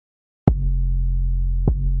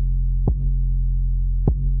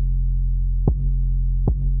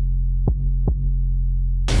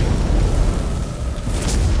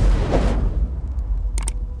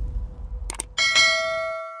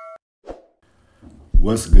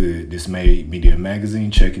What's good? This Made Media Magazine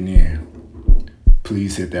checking in.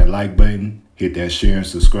 Please hit that like button, hit that share and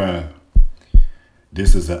subscribe.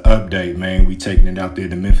 This is an update, man. We taking it out there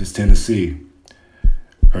to Memphis, Tennessee.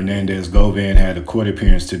 Hernandezgovan had a court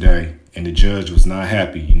appearance today, and the judge was not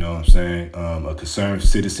happy, you know what I'm saying? A concerned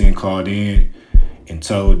citizen called in and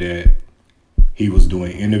told that he was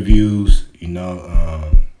doing interviews, you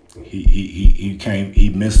know.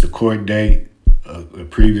 He missed a court date, a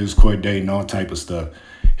previous court date, and all type of stuff.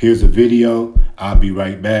 Here's a video. I'll be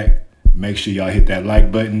right back. Make sure y'all hit that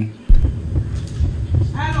like button.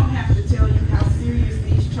 I don't have to tell you how serious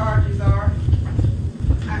these charges are.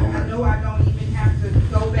 I know I don't even have to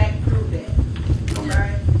go back through that.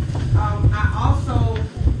 Right? I also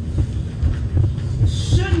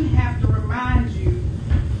shouldn't have to remind you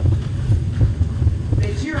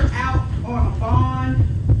that you're out on a bond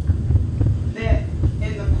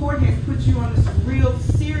and the court has put you under some real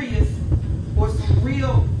serious or some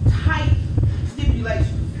real tight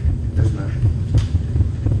stipulations. Yes, ma'am.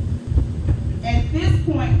 At this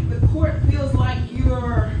point, the court feels like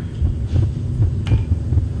you're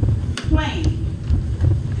playing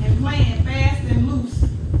fast and loose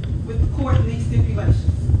with the court and these stipulations.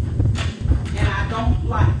 And I don't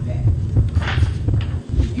like that.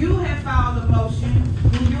 You have filed a motion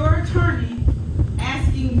in your attorney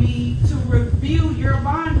asking me to review your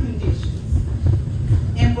bond conditions.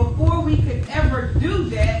 And before we could ever do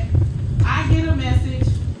that, I get a message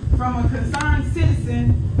from a concerned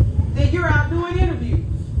citizen that you're out doing interviews.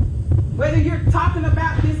 Whether you're talking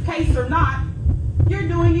about this case or not, you're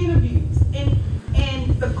doing interviews.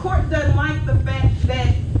 And the court doesn't like the fact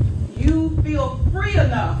that you feel free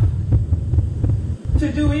enough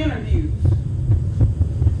to do interviews.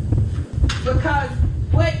 Because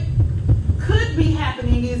what could be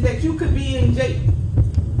happening is that you could be in jail.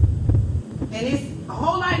 And it's a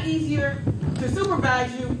whole lot easier to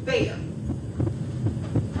supervise you there.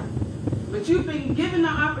 But you've been given the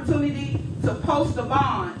opportunity to post a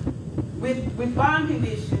bond with bond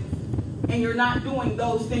conditions, and you're not doing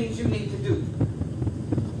those things you need to do.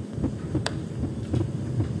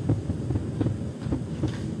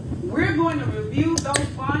 We're going to review those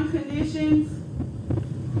bond conditions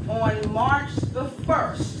on March the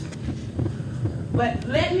 1st. But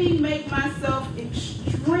let me make myself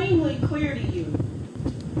extremely clear to you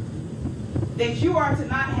that you are to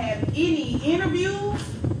not have any interviews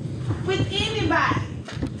with anybody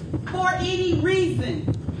for any reason.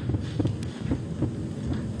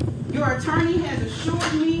 Your attorney has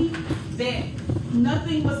assured me that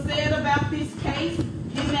nothing was said about this case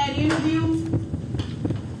in that interview,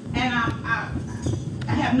 and I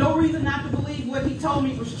have no reason not to believe what he told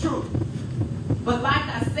me was true. But like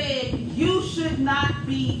I said, you should not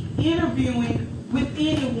be interviewing with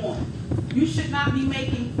anyone. You should not be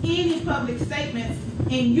making any public statements,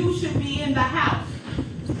 and you should be in the house.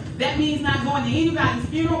 That means not going to anybody's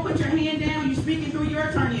funeral. Put your hand down. You're speaking through your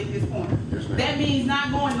attorney at this point. Yes, ma'am. That means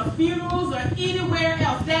not going to funerals or anywhere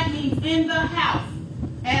else. That means in the house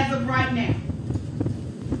as of right now.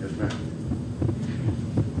 Yes, ma'am.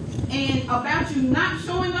 And about you not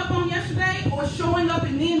showing up on yesterday or showing up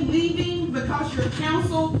and then leaving because your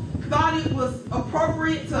counsel thought it was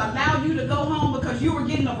appropriate to allow you to go home because you were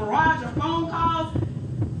getting a barrage of phone calls,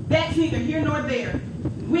 that's neither here nor there.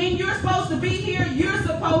 When you're supposed to be here, you're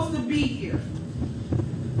supposed to be here.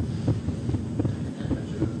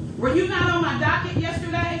 Were you not on my docket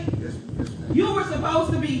yesterday? Yes, ma'am. You were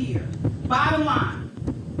supposed to be here. Bottom line.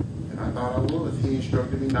 And I thought I was. He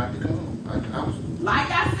instructed me not to come. I was. Like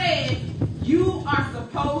I said, you are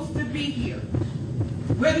supposed to be here.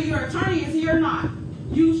 Whether your attorney is here or not,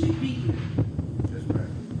 you should be here. Yes,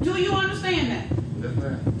 ma'am. Do you understand that? Yes,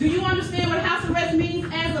 ma'am. Do you understand what house arrest means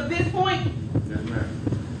as of this point? Yes, ma'am.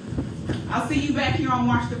 I'll see you back here on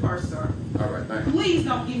March the 1st, sir. All right, thank you. Please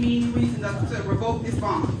don't give me any reason to revoke this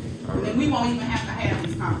bond. All And then right. we won't even have to have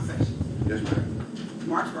these conversations. Yes, ma'am.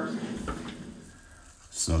 March 1st.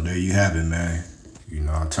 So there you have it, man. You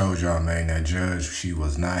know, I told y'all, man, that judge, she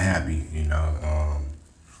was not happy, you know.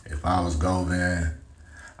 If I was Govan,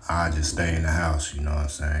 I'd just stay in the house, you know what I'm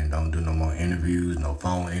saying? Don't do no more interviews, no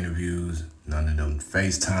phone interviews, none of them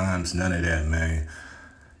FaceTimes, none of that, man.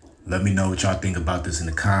 Let me know what y'all think about this in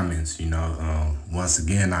the comments, you know. Once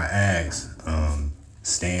again, I ask,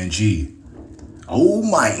 Stan G, oh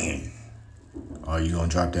man, are you gonna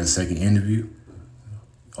drop that second interview?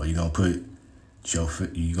 Or you gonna put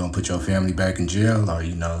your family back in jail, or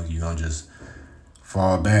you gonna just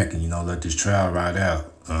fall back and let this trial ride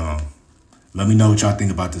out? Let me know what y'all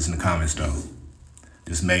think about this in the comments though.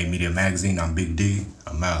 This Made Media Magazine. I'm Big D.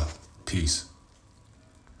 I'm out. Peace.